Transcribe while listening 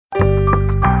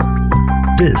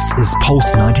This is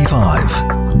Pulse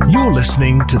 95. You're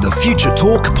listening to the Future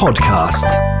Talk podcast.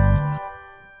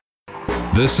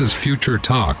 This is Future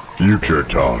Talk. Future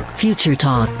Talk. Future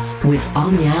Talk with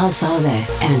Omnial Saleh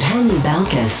and Hani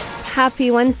Balkis.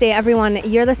 Happy Wednesday, everyone.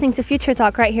 You're listening to Future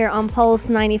Talk right here on Pulse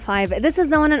 95. This is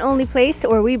the one and only place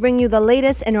where we bring you the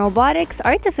latest in robotics,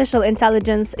 artificial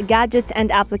intelligence, gadgets,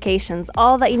 and applications.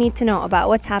 All that you need to know about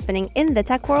what's happening in the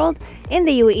tech world, in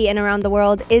the UAE, and around the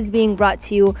world is being brought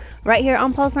to you right here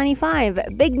on Pulse 95.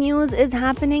 Big news is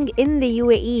happening in the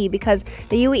UAE because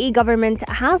the UAE government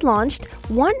has launched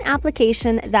one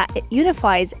application that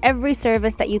unifies every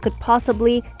service that you could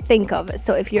possibly think of.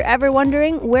 So if you're ever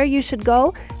wondering where you should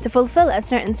go to fulfill a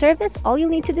certain service, all you'll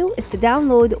need to do is to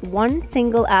download one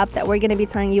single app that we're going to be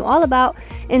telling you all about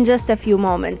in just a few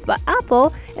moments. But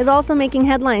Apple is also making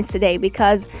headlines today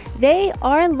because they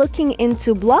are looking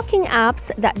into blocking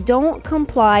apps that don't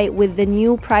comply with the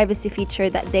new privacy feature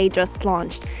that they just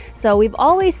launched. So we've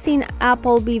always seen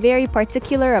Apple be very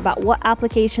particular about what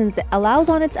applications it allows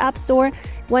on its app store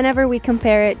whenever we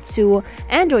compare it to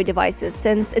Android devices,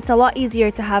 since it's a lot easier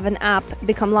to have an app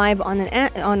become live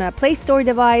on a Play Store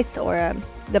device or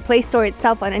the Play Store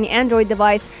itself on any Android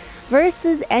device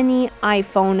versus any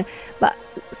iPhone. But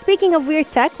speaking of weird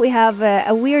tech, we have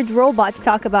a weird robot to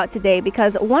talk about today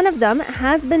because one of them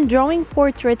has been drawing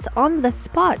portraits on the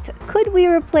spot. Could we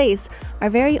replace our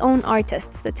very own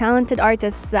artists, the talented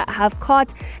artists that have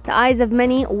caught the eyes of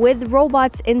many, with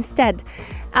robots instead?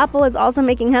 Apple is also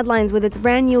making headlines with its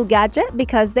brand new gadget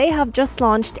because they have just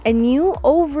launched a new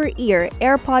over-ear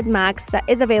AirPod Max that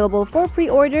is available for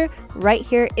pre-order right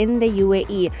here in the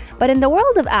UAE. But in the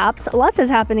world of apps, lots is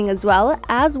happening as well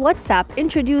as WhatsApp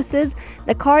introduces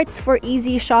the carts for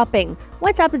easy shopping.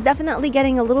 WhatsApp is definitely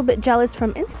getting a little bit jealous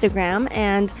from Instagram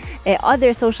and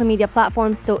other social media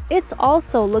platforms, so it's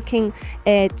also looking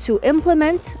to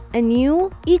implement a new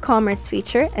e-commerce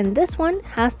feature, and this one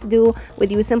has to do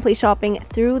with you simply shopping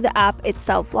through the app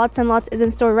itself. Lots and lots is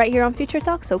in store right here on Future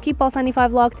Talk, so keep Pulse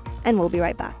 95 locked, and we'll be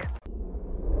right back.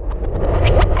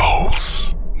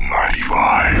 Pulse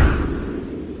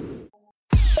 95.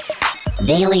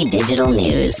 Daily digital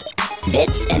news.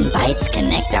 Bits and bytes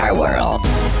connect our world.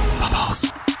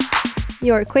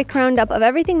 Your quick roundup of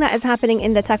everything that is happening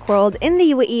in the tech world in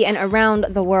the UAE and around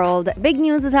the world. Big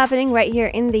news is happening right here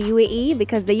in the UAE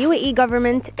because the UAE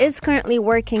government is currently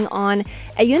working on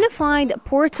a unified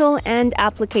portal and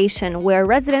application where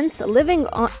residents living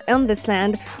on this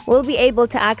land will be able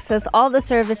to access all the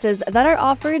services that are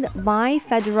offered by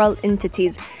federal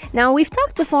entities. Now, we've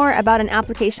talked before about an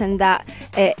application that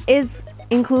is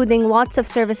including lots of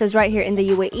services right here in the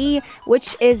UAE,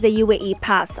 which is the UAE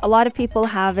Pass. A lot of people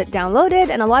have it downloaded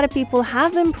and a lot of people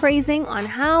have been praising on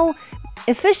how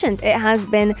efficient it has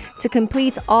been to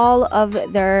complete all of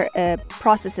their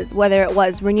processes, whether it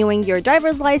was renewing your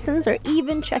driver's license or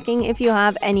even checking if you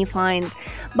have any fines.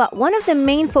 But one of the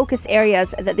main focus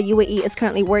areas that the UAE is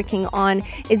currently working on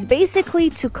is basically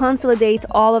to consolidate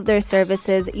all of their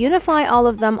services, unify all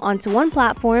of them onto one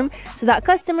platform so that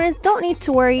customers don't need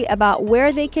to worry about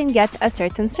where they can get a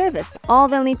certain service. All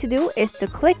they'll need to do is to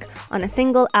click on a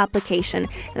single application.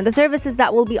 Now, the services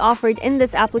that will be offered in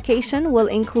this application will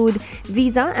include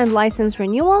visa and license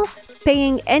renewal,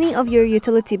 paying any of your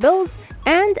utility bills,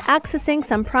 and accessing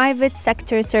some private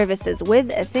sector services with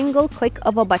a single click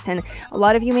of a button. A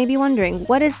lot of you may be wondering,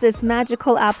 what is this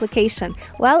magical application?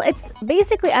 Well, it's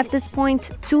basically at this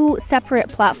point two separate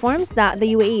platforms that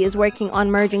the UAE is working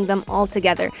on merging them all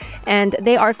together. And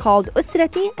they are called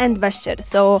Usrati and Bashir.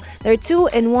 So they're two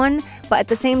in one, but at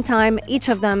the same time, each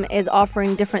of them is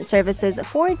offering different services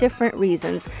for different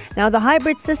reasons. Now, the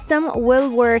hybrid system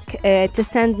will work to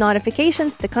send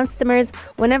notifications to customers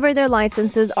whenever their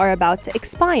licenses are about to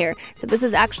expire. So this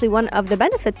is actually one of the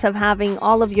benefits of having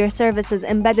all of your services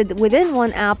embedded within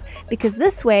one app, because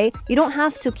this way you don't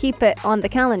have to keep it on the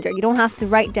calendar. You don't have to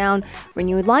write down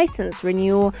renewed license,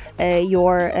 renew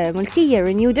your mulkiya,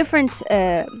 renew different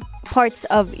parts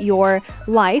of your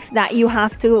life that you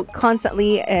have to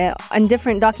constantly and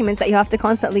different documents that you have to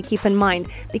constantly keep in mind,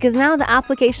 because now the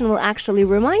application will actually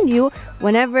remind you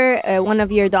whenever one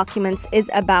of your documents is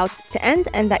about to end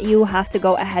and that you have to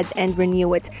go ahead and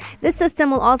renew it. This system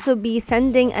will also be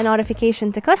sending a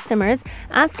notification to customers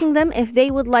asking them if they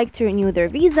would like to renew their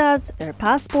visas, their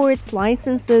passports,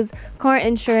 licenses, car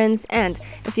insurance, and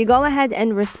if you go ahead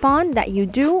and respond that you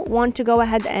do want to go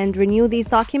ahead and renew these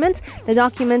documents, the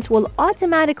document will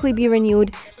automatically be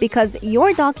renewed because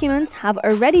your documents have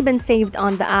already been saved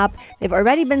on the app. They've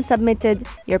already been submitted.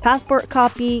 Your passport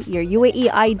copy, your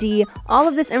UAE ID, all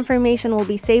of this information will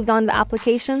be saved on the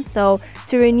application. So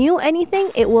to renew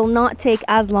anything, it will not take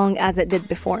as long as it did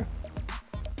before.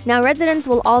 Now, residents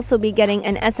will also be getting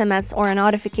an SMS or a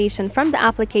notification from the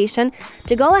application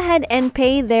to go ahead and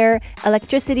pay their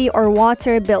electricity or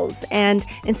water bills. And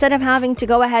instead of having to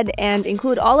go ahead and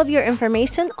include all of your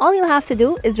information, all you'll have to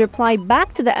do is reply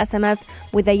back to the SMS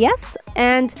with a yes,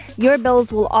 and your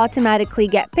bills will automatically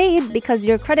get paid because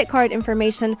your credit card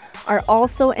information are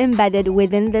also embedded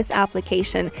within this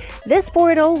application. This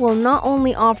portal will not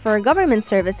only offer government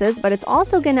services, but it's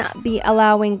also going to be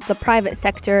allowing the private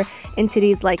sector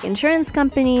entities like insurance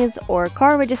companies or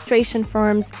car registration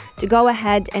firms to go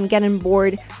ahead and get on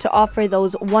board to offer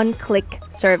those one-click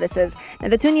services. Now,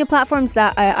 the two new platforms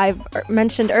that I've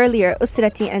mentioned earlier,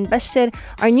 Usrati and Bashir,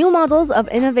 are new models of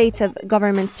innovative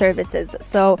government services.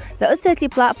 So the Usrati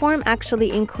platform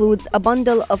actually includes a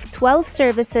bundle of 12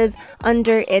 services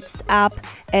under its app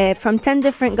from 10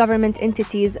 different government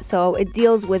entities. So it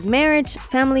deals with marriage,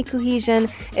 family cohesion,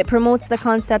 it promotes the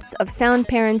concepts of sound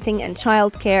parenting and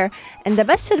childcare, and the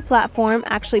Bashir platform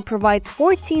actually provides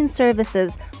 14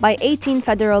 services by 18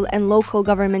 federal and local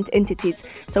government entities.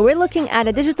 So we're looking at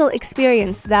a digital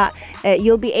experience that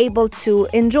you'll be able to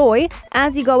enjoy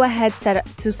as you go ahead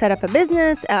to set up a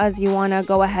business, as you want to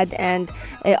go ahead and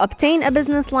obtain a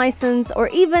business license, or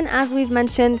even, as we've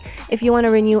mentioned, if you want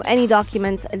to renew any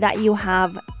documents that you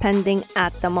have pending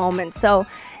at the moment. So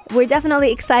we're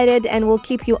definitely excited and we'll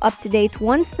keep you up to date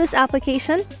once this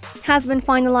application has been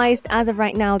finalized. As of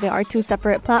right now, there are two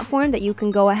separate platforms that you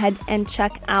can go ahead and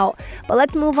check out. But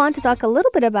let's move on to talk a little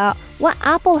bit about what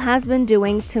Apple has been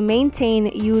doing to maintain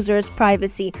users'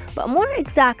 privacy, but more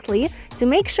exactly, to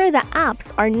make sure that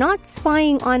apps are not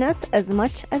spying on us as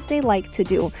much as they like to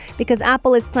do. Because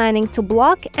Apple is planning to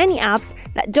block any apps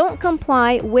that don't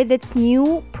comply with its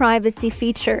new privacy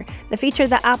feature. The feature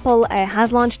that Apple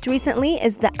has launched recently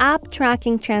is the app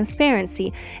tracking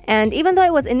transparency. And even though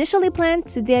it was initially planned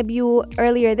to debut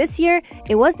earlier this year,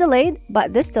 it was delayed,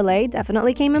 but this delay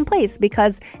definitely came in place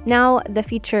because now the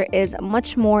feature is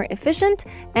much more efficient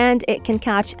and it can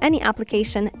catch any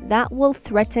application that will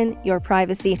threaten your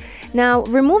privacy. Now,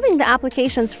 removing the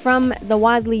applications from the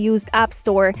widely used App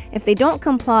Store if they don't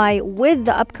comply with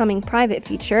the upcoming private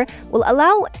feature will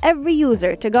allow every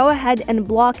user to go ahead and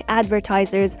block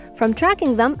advertisers from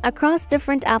tracking them across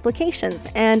different applications.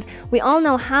 And we all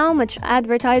know how much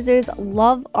advertisers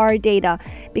love our data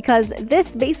because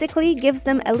this basically gives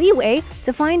them a leeway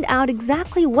to find out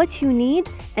exactly what you need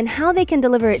and how they can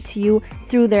deliver it to you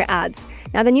through their ads.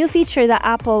 Now, the new feature that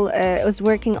Apple is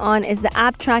working on is the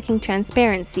app tracking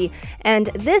transparency. And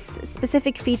this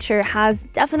specific feature has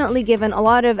definitely given a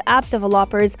lot of app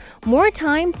developers more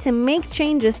time to make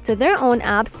changes to their own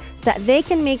apps so that they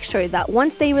can make sure that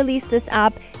once they release this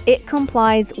app, it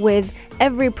complies with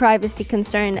every privacy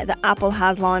concern that Apple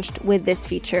has launched with this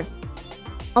feature.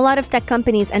 A lot of tech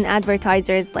companies and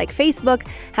advertisers like Facebook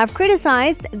have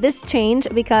criticized this change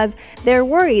because they're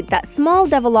worried that small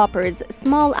developers,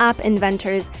 small app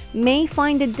inventors may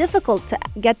find it difficult to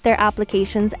get their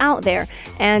applications out there.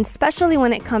 And especially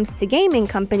when it comes to gaming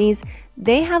companies,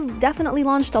 they have definitely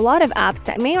launched a lot of apps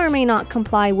that may or may not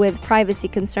comply with privacy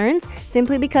concerns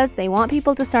simply because they want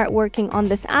people to start working on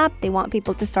this app, they want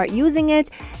people to start using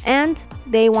it, and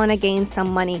they want to gain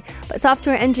some money. But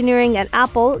software engineering at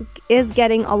Apple is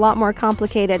getting a lot more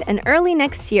complicated, and early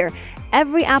next year,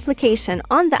 every application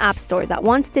on the App Store that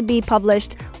wants to be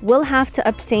published will have to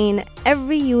obtain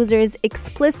every user's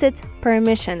explicit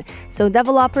permission. So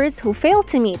developers who fail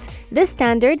to meet this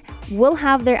standard will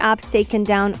have their apps taken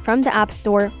down from the App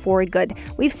Store for good.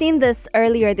 We've seen this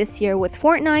earlier this year with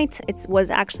Fortnite. It was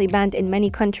actually banned in many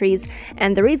countries,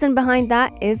 and the reason behind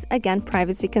that is, again,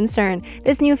 privacy concern.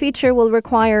 This new feature will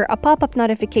require a pop-up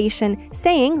notification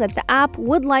saying that the app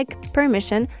would like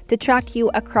permission to track you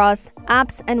across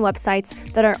apps and websites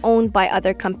that are owned by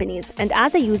other companies. And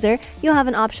as a user, you have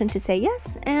an option to say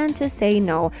yes and to say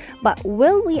no. But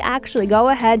will we actually go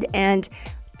ahead and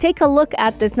take a look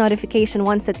at this notification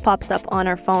once it pops up on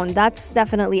our phone? That's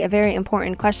definitely a very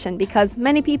important question because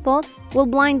many people will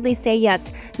blindly say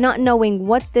yes, not knowing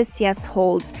what this yes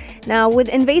holds. Now, with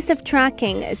invasive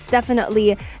tracking, it's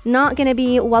definitely not going to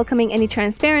be welcoming any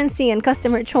transparency and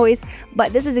customer choice,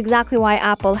 but this is exactly why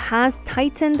Apple has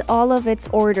tightened all of its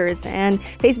orders. And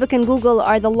Facebook and Google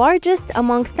are the largest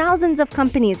among thousands of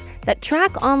companies that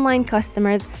track online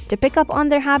customers to pick up on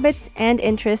their habits and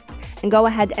interests and go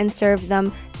ahead and serve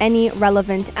them any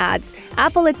relevant ads.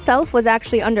 Apple itself was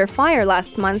actually under fire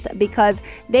last month because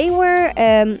they were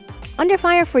under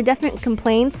fire for different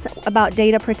complaints about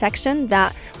data protection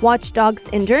that watchdogs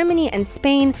in Germany and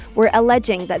Spain were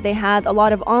alleging that they had a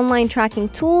lot of online tracking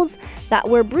tools that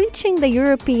were breaching the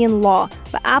European law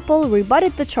but Apple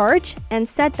rebutted the charge and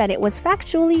said that it was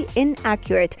factually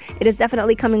inaccurate. It is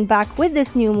definitely coming back with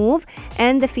this new move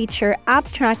and the feature app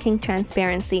tracking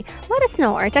transparency. Let us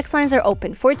know. Our text lines are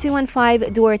open.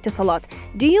 4215 Dur Tisalat.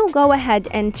 Do you go ahead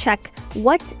and check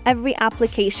what every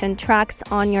application tracks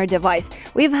on your device?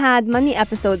 We've had many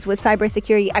episodes with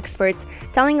cybersecurity experts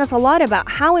telling us a lot about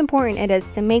how important it is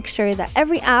to make sure that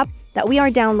every app that we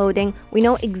are downloading, we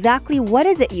know exactly what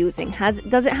is it using.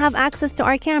 Does it have access to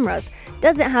our cameras?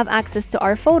 Does it have access to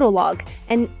our photo log?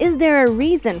 And is there a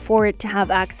reason for it to have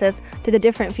access to the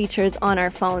different features on our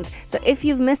phones? So if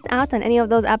you've missed out on any of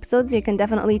those episodes, you can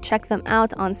definitely check them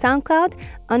out on SoundCloud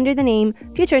under the name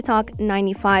Future Talk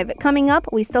 95. Coming up,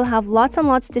 we still have lots and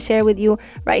lots to share with you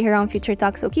right here on Future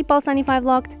Talk. So keep Pulse 95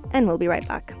 locked and we'll be right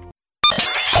back.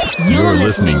 You're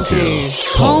listening to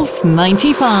Pulse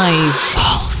 95.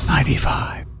 Pulse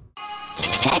 95.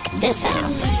 Check this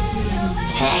out.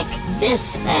 Check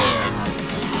this out.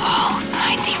 Pulse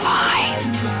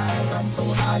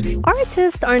 95.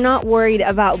 Artists are not worried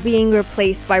about being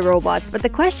replaced by robots, but the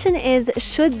question is,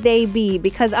 should they be?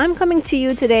 Because I'm coming to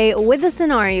you today with a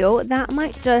scenario that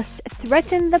might just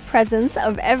threaten the presence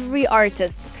of every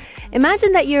artist.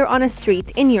 Imagine that you're on a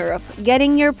street in Europe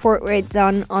getting your portrait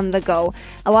done on the go.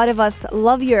 A lot of us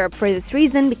love Europe for this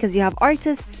reason because you have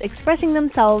artists expressing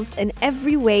themselves in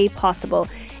every way possible.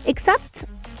 Except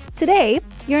today,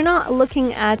 you're not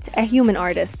looking at a human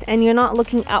artist and you're not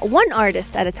looking at one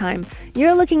artist at a time.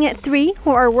 You're looking at three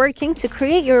who are working to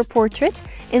create your portrait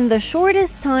in the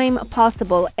shortest time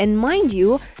possible. And mind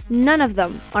you, none of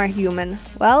them are human.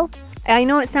 Well, I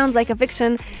know it sounds like a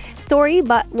fiction story,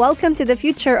 but welcome to the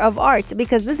future of art,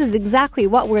 because this is exactly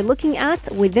what we're looking at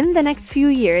within the next few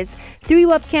years. 3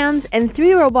 webcams and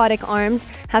 3 robotic arms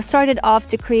have started off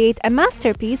to create a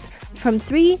masterpiece from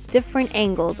 3 different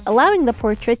angles, allowing the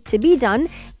portrait to be done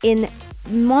in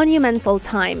monumental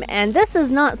time. And this is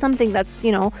not something that's,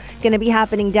 going to be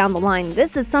happening down the line.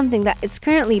 This is something that is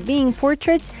currently being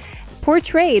portrayed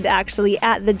actually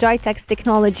at the GITEX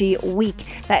Technology Week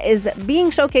that is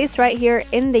being showcased right here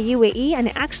in the UAE, and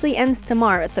it actually ends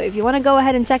tomorrow. So if you want to go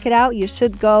ahead and check it out, you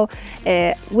should go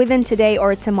within today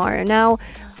or tomorrow. Now,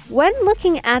 when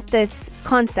looking at this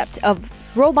concept of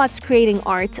robots creating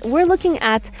art, we're looking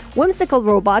at whimsical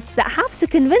robots that have to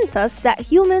convince us that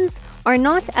humans are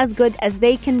not as good as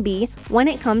they can be when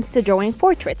it comes to drawing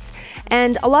portraits.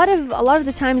 And a lot of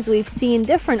the times we've seen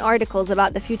different articles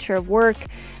about the future of work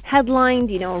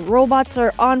headlined, robots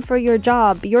are on for your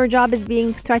job is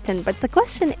being threatened. But the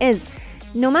question is,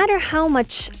 no matter how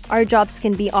much our jobs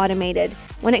can be automated,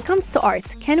 when it comes to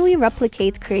art, can we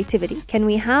replicate creativity? Can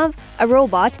we have a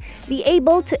robot be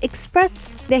able to express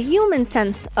the human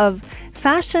sense of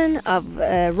fashion, of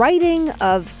writing,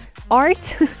 of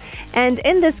art? And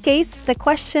in this case, the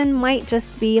question might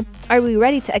just be, are we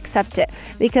ready to accept it?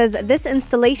 Because this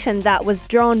installation that was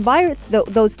drawn by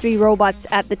those 3 robots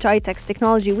at the GITEX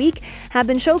Technology Week have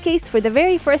been showcased for the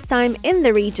very first time in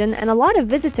the region, and a lot of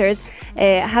visitors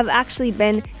have actually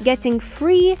been getting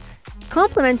free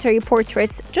complimentary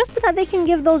portraits just so that they can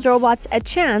give those robots a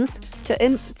chance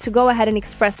to go ahead and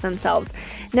express themselves.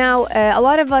 Now, a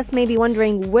lot of us may be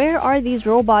wondering, where are these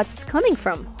robots coming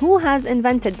from? Who has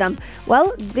invented them?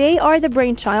 Well, they are the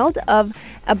brainchild of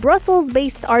a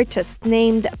Brussels-based artist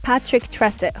named Patrick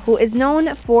Tresset, who is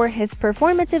known for his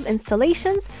performative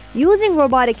installations using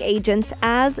robotic agents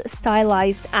as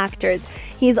stylized actors.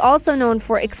 He is also known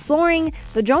for exploring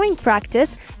the drawing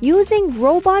practice using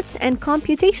robots and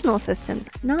computational systems.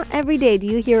 Not every day do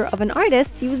you hear of an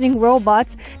artist using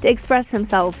robots to express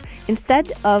himself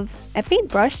instead of a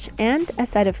paintbrush and a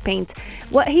set of paint.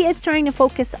 What he is trying to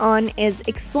focus on is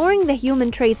exploring the human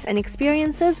traits and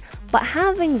experiences, but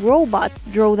having robots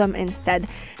draw them instead.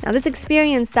 Now, this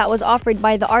experience that was offered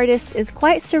by the artist is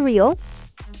quite surreal.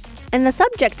 And the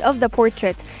subject of the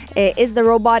portrait is the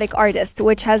robotic artist,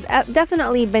 which has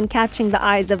definitely been catching the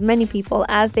eyes of many people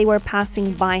as they were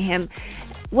passing by him.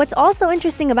 What's also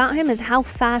interesting about him is how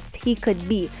fast he could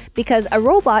be, because a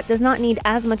robot does not need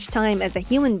as much time as a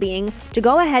human being to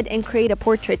go ahead and create a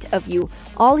portrait of you.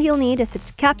 All he'll need is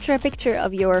to capture a picture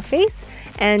of your face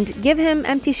and give him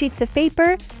empty sheets of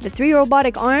paper. The 3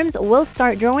 robotic arms will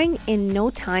start drawing in no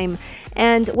time.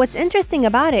 And what's interesting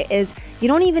about it is you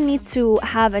don't even need to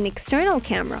have an external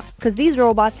camera, because these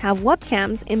robots have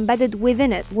webcams embedded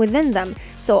within them.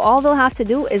 So all they'll have to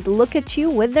do is look at you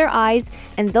with their eyes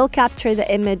and they'll capture the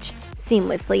image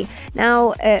seamlessly.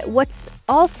 Now, what's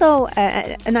also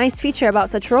a nice feature about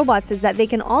such robots is that they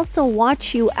can also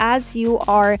watch you as you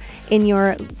are in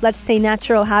your, let's say,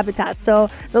 natural habitat. So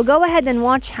they'll go ahead and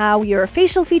watch how your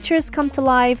facial features come to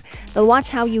life. They'll watch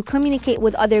how you communicate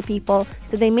with other people.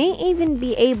 So they may even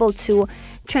be able to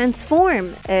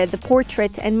transform the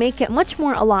portrait and make it much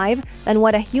more alive than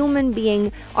what a human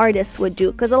being artist would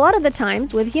do. Because a lot of the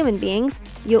times with human beings,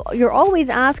 you're always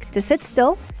asked to sit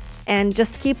still and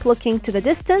just keep looking to the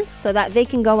distance so that they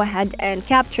can go ahead and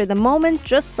capture the moment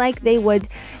just like they would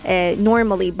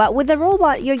normally. But with a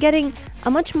robot, you're getting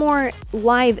a much more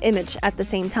live image at the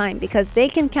same time, because they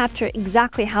can capture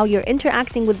exactly how you're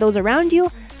interacting with those around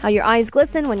you, how your eyes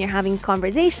glisten when you're having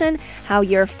conversation, how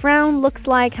your frown looks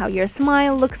like, how your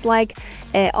smile looks like,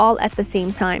 all at the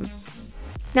same time.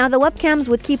 Now, the webcams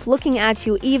would keep looking at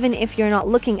you even if you're not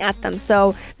looking at them.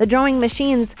 So the drawing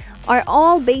machines are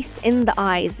all based in the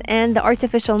eyes and the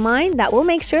artificial mind that will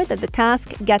make sure that the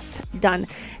task gets done.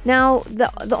 Now,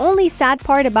 the only sad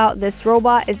part about this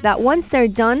robot is that once they're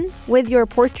done with your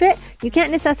portrait, you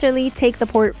can't necessarily take the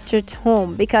portrait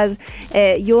home, because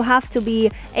you'll have to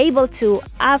be able to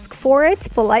ask for it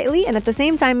politely and at the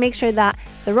same time make sure that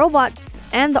the robots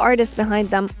and the artist behind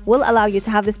them will allow you to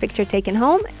have this picture taken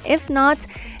home. If not,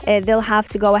 they'll have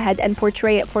to go ahead and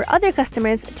portray it for other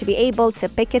customers to be able to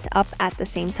pick it up at the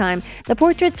same time. The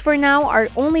portraits for now are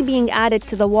only being added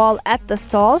to the wall at the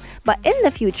stall, but in the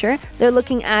future, they're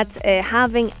looking at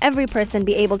having every person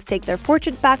be able to take their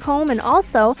portrait back home, and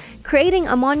also creating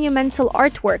a monumental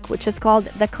artwork, which is called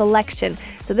the collection.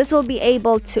 So this will be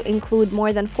able to include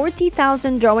more than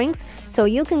 40,000 drawings, so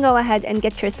you can go ahead and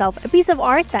get yourself a piece of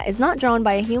art that is not drawn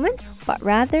by a human, but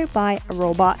rather by a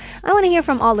robot. I want to hear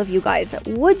from all of you guys.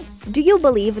 Do you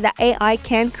believe that AI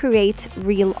can create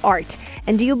real art?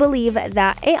 And do you believe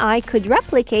that AI could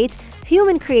replicate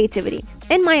human creativity?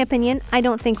 In my opinion, I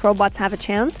don't think robots have a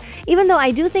chance, even though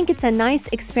I do think it's a nice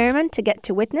experiment to get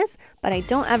to witness, but I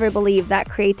don't ever believe that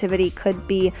creativity could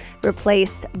be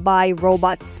replaced by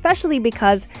robots, especially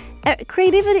because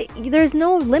creativity, there's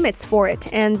no limits for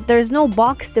it and there's no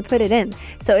box to put it in.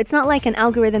 So it's not like an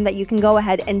algorithm that you can go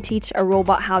ahead and teach a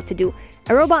robot how to do.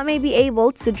 A robot may be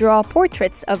able to draw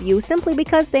portraits of you simply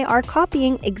because they are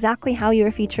copying exactly how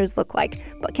your features look like.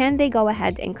 But can they go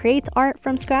ahead and create art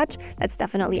from scratch? That's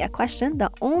definitely a question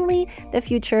that only the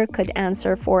future could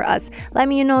answer for us. Let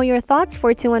me know your thoughts.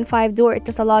 4215 do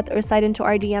اتصالات or slide into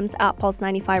our DMs at Pulse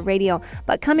 95 Radio.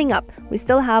 But coming up, we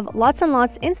still have lots and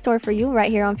lots in store for you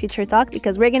right here on Future Talk,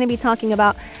 because we're going to be talking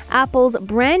about Apple's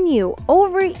brand new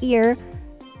over-ear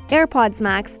AirPods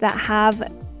Max that have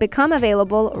become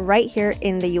available right here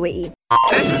in the UAE.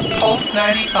 This is Pulse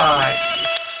 95.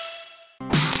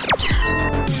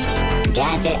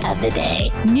 Gadget of the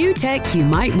day. New tech you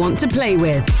might want to play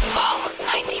with. Pulse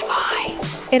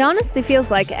 95. It honestly feels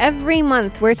like every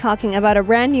month we're talking about a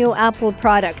brand new Apple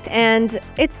product, and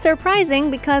it's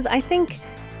surprising because I think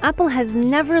Apple has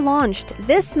never launched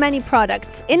this many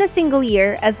products in a single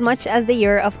year as much as the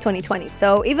year of 2020.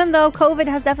 So even though COVID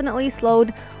has definitely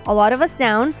slowed a lot of us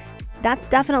down, that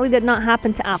definitely did not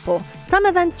happen to Apple. Some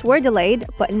events were delayed,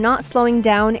 but not slowing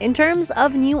down in terms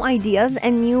of new ideas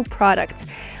and new products.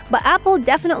 But Apple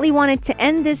definitely wanted to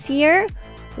end this year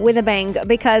with a bang,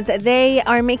 because they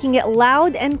are making it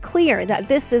loud and clear that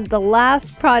this is the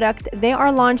last product they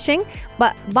are launching.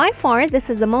 But by far, this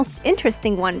is the most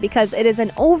interesting one because it is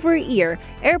an over-ear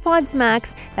AirPods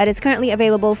Max that is currently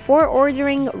available for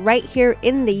ordering right here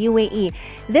in the UAE.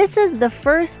 This is the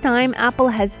first time Apple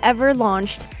has ever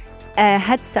launched a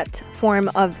headset form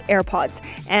of AirPods,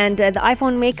 and the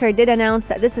iPhone maker did announce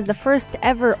that this is the first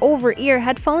ever over-ear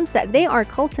headphones that they are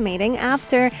cultivating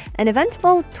after an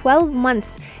eventful 12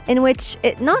 months in which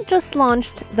it not just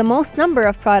launched the most number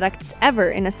of products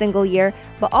ever in a single year,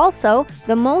 but also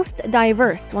the most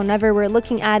diverse whenever we're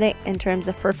looking at it in terms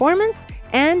of performance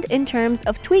and in terms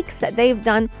of tweaks that they've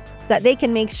done so that they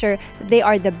can make sure that they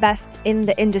are the best in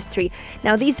the industry.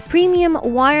 Now, these premium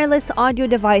wireless audio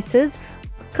devices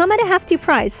come at a hefty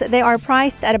price. They are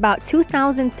priced at about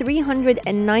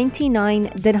 2,399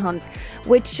 dirhams,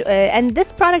 which and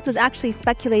this product was actually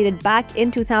speculated back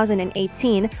in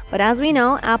 2018, but as we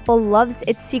know, Apple loves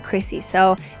its secrecy,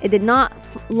 so it did not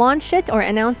launch it or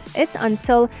announce it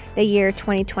until the year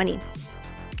 2020.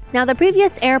 Now, the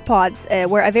previous AirPods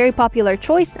were a very popular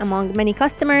choice among many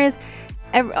customers.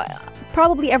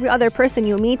 Probably every other person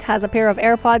you meet has a pair of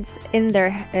AirPods in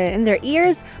their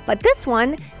ears, but this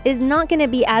one is not going to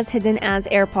be as hidden as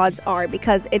AirPods are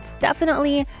because it's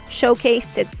definitely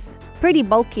showcased. It's pretty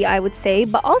bulky, I would say,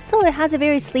 but also it has a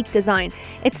very sleek design.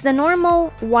 It's the normal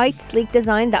white sleek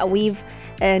design that we've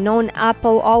known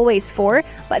Apple always for.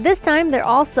 But this time, they're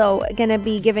also going to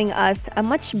be giving us a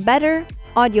much better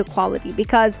audio quality,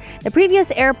 because the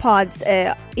previous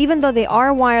AirPods, even though they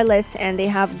are wireless and they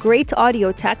have great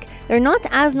audio tech, they're not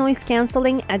as noise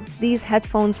cancelling as these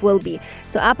headphones will be.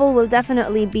 So Apple will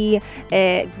definitely be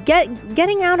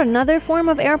getting out another form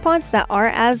of AirPods that are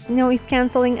as noise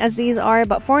cancelling as these are.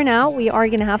 But for now, we are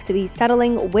going to have to be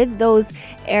settling with those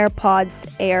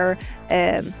AirPods Air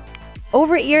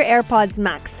over-ear AirPods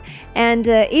Max. And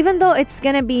even though it's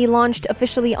going to be launched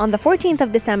officially on the 14th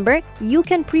of December, you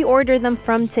can pre-order them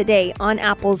from today on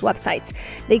Apple's websites.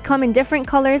 They come in different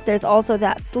colors. There's also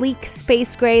that sleek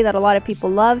space gray that a lot of people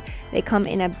love. They come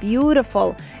in a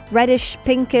beautiful reddish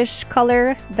pinkish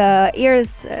color. The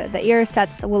ear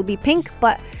sets will be pink,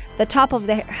 but the top of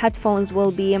the headphones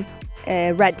will be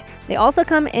red. They also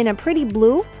come in a pretty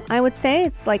blue, I would say.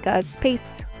 It's like a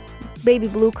space baby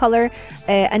blue color,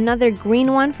 another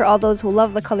green one for all those who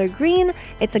love the color green.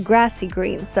 It's a grassy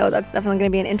green, so that's definitely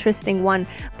going to be an interesting one.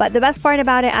 But the best part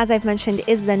about it, as I've mentioned,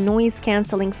 is the noise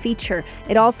cancelling feature.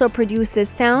 It also produces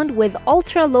sound with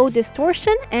ultra low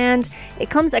distortion, and it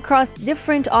comes across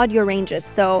different audio ranges,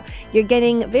 so you're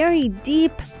getting very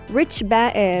deep, rich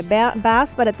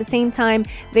bass, but at the same time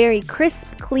very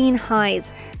crisp, clean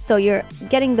highs. So you're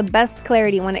getting the best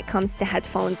clarity when it comes to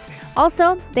headphones.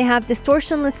 Also, they have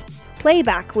distortionless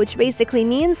playback, which basically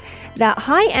means that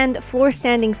high-end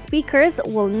floor-standing speakers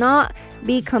will not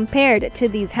be compared to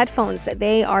these headphones.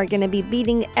 They are going to be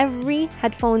beating every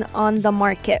headphone on the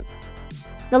market.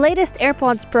 The latest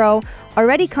AirPods Pro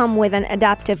already come with an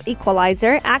adaptive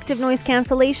equalizer, active noise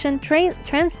cancellation,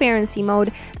 transparency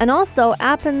mode, and also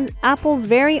Apple's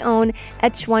very own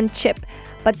H1 chip.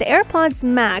 But the AirPods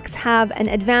Max have an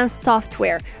advanced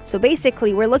software. So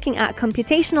basically, we're looking at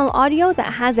computational audio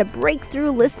that has a breakthrough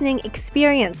listening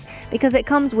experience, because it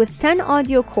comes with 10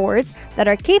 audio cores that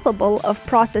are capable of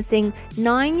processing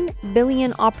 9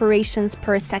 billion operations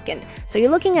per second. So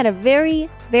you're looking at a very,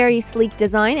 very sleek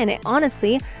design, and it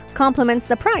honestly complements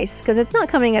the price, because it's not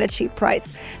coming at a cheap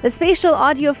price. The spatial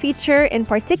audio feature in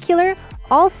particular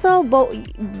also,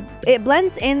 it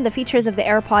blends in the features of the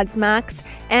AirPods Max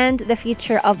and the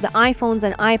feature of the iPhones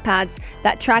and iPads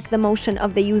that track the motion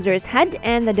of the user's head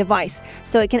and the device.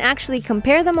 So it can actually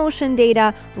compare the motion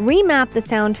data, remap the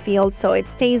sound field so it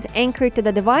stays anchored to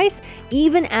the device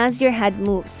even as your head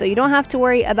moves. So you don't have to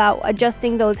worry about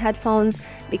adjusting those headphones,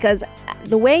 because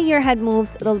the way your head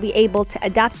moves, it'll be able to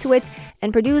adapt to it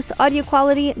and produce audio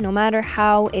quality no matter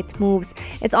how it moves.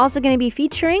 It's also going to be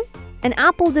featuring an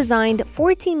Apple-designed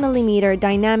 40mm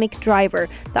dynamic driver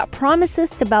that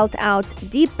promises to belt out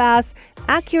deep bass,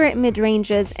 accurate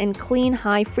mid-ranges, and clean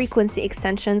high-frequency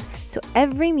extensions so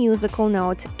every musical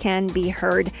note can be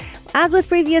heard. As with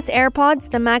previous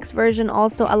AirPods, the Max version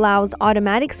also allows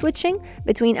automatic switching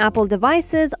between Apple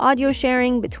devices, audio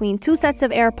sharing between two sets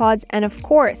of AirPods, and of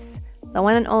course, the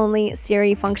one and only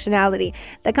Siri functionality.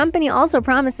 The company also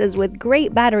promises with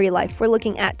great battery life. We're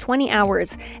looking at 20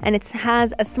 hours, and it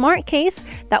has a smart case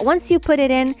that once you put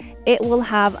it in, it will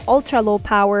have ultra low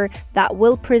power that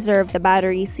will preserve the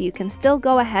battery, so you can still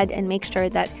go ahead and make sure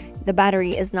that the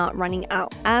battery is not running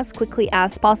out as quickly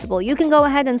as possible. You can go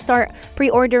ahead and start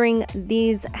pre-ordering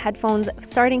these headphones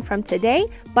starting from today,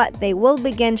 but they will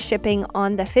begin shipping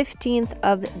on the 15th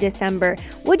of December.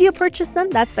 Would you purchase them?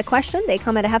 That's the question. They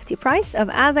come at a hefty price of,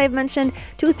 as I've mentioned,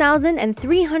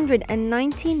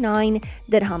 2,399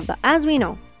 dirham. But as we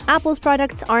know, Apple's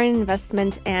products are an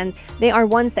investment, and they are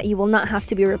ones that you will not have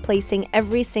to be replacing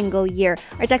every single year.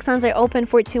 Our text lines are open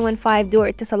for 215 do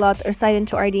Ittisalat or slide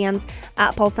into our DMs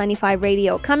at Pulse 95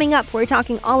 Radio. Coming up, we're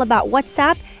talking all about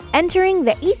WhatsApp entering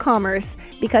the e-commerce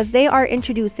because they are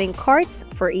introducing carts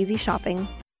for easy shopping.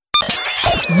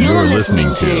 You're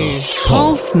listening to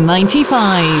Pulse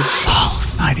 95.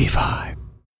 Pulse 95.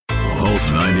 Pulse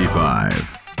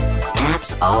 95.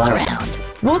 Apps all around.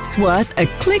 What's worth a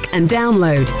click and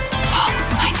download?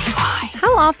 Pulse 95.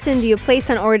 How often do you place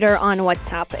an order on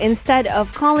WhatsApp instead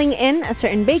of calling in a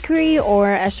certain bakery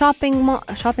or a shopping mall,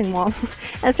 a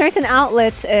certain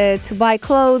outlet to buy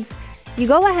clothes? You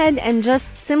go ahead and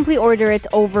just simply order it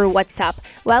over WhatsApp.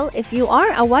 Well, if you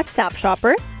are a WhatsApp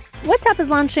shopper, WhatsApp is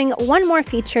launching one more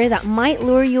feature that might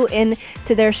lure you in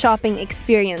to their shopping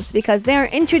experience, because they are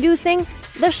introducing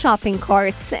the shopping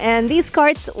carts, and these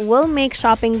carts will make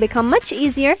shopping become much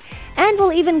easier And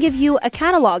we'll even give you a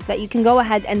catalog that you can go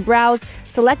ahead and browse,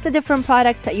 select the different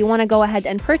products that you want to go ahead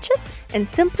and purchase, and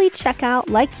simply check out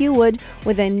like you would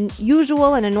with a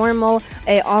usual and a normal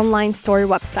online store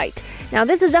website. Now,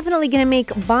 this is definitely going to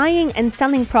make buying and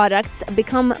selling products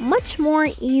become much more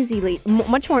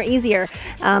easier.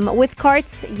 With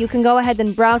carts, you can go ahead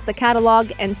and browse the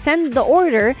catalog and send the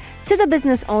order to the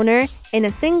business owner in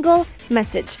a single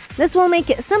message. This will make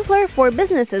it simpler for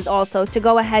businesses also to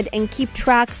go ahead and keep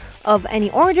track of any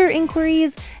order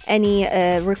inquiries, any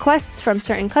requests from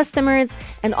certain customers,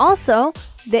 and also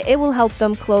that it will help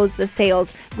them close the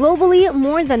sales. Globally,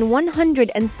 more than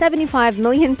 175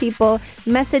 million people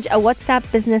message a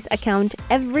WhatsApp business account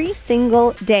every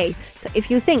single day. So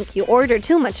if you think you order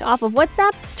too much off of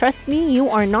WhatsApp, trust me, you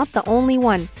are not the only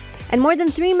one. And more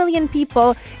than 3 million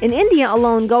people in India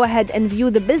alone go ahead and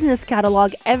view the business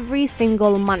catalog every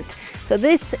single month. So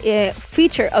this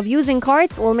feature of using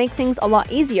carts will make things a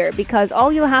lot easier because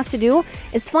all you'll have to do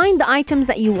is find the items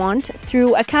that you want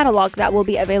through a catalog that will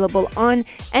be available on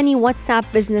any WhatsApp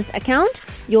business account.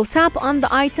 You'll tap on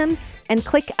the items and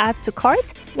click Add to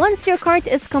Cart. Once your cart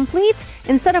is complete,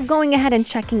 instead of going ahead and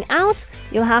checking out,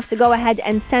 you'll have to go ahead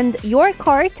and send your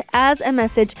cart as a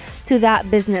message to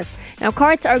that business. Now,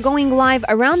 carts are going live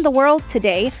around the world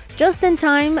today, just in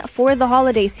time for the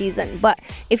holiday season. But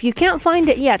if you can't find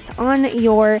it yet on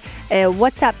your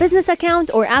WhatsApp business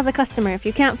account, or as a customer, if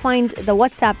you can't find the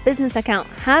WhatsApp business account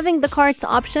having the carts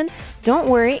option, don't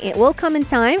worry, it will come in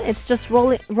time. It's just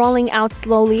rolling out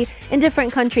slowly in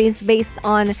different countries based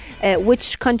on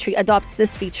which country adopts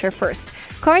this feature first.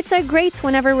 Carts are great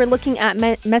whenever we're looking at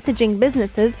messaging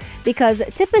businesses because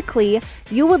typically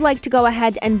you would like to go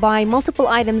ahead and buy multiple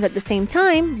items at the same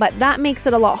time, but that makes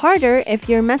it a lot harder if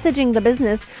you're messaging the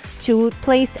business to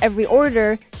place every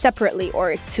order separately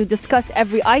or to discuss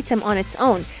every item on its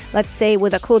own, let's say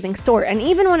with a clothing store. And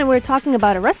even when we're talking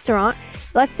about a restaurant,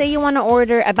 let's say you want to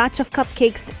order a batch of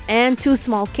cupcakes and 2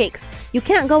 small cakes. You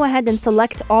can't go ahead and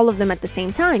select all of them at the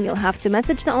same time. You'll have to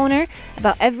message the owner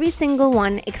about every single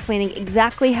one, explaining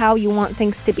exactly how you want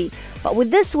things to be. But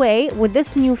with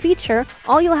this new feature,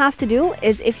 all you'll have to do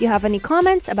is if you have any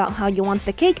comments about how you want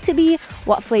the cake to be,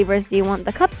 what flavors do you want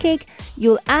the cupcake,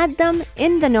 you'll add them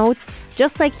in the notes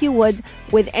just like you would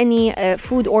with any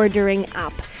food ordering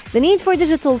app. The need for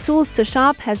digital tools to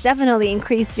shop has definitely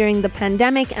increased during the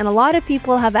pandemic, and a lot of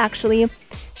people have actually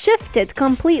shifted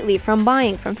completely from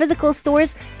buying from physical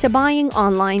stores to buying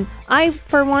online. I,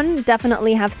 for one,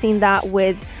 definitely have seen that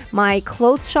with my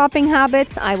clothes shopping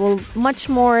habits. I will much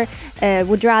more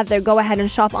would rather go ahead and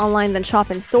shop online than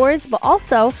shop in stores. But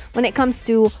also, when it comes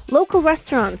to local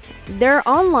restaurants, their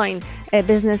online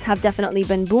business have definitely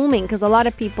been booming because a lot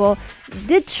of people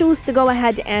did choose to go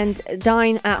ahead and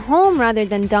dine at home rather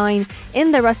than dine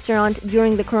in the restaurant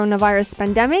during the coronavirus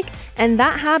pandemic, and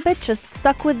that habit just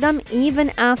stuck with them even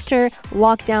after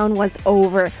lockdown was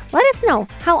over. Let us know,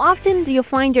 how often do you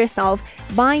find yourself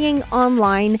buying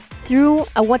online through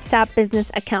a WhatsApp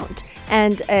business account?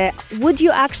 And would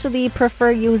you actually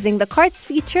prefer using the carts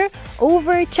feature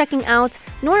over checking out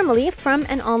normally from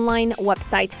an online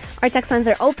website? Our text lines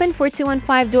are open for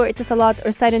 215 Door Itisalat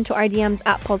or slide into our DMs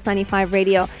at Pulse 95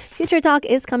 Radio. Future Talk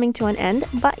is coming to an end,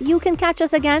 but you can catch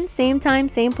us again, same time,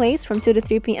 same place from 2 to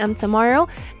 3 p.m. tomorrow.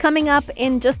 Coming up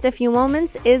in just a few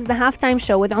moments is the halftime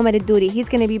show with Omar Al-Douri. He's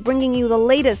going to be bringing you the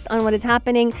latest on what is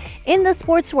happening in the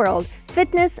sports world.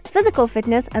 Fitness, physical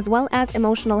fitness, as well as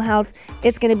emotional health.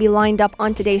 It's going to be lined up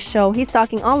on today's show. He's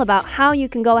talking all about how you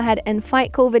can go ahead and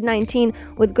fight COVID-19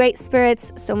 with great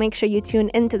spirits. So make sure you tune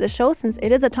into the show since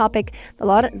it is a topic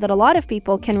that a lot of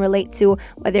people can relate to.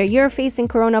 Whether you're facing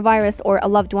coronavirus or a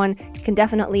loved one, you can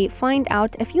definitely find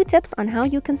out a few tips on how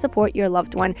you can support your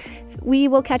loved one. We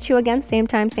will catch you again, same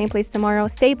time, same place tomorrow.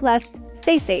 Stay blessed,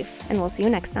 stay safe, and we'll see you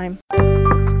next time.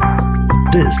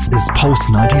 This is Pulse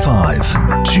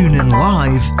 95. Tune in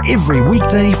live every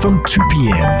weekday from 2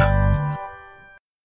 p.m.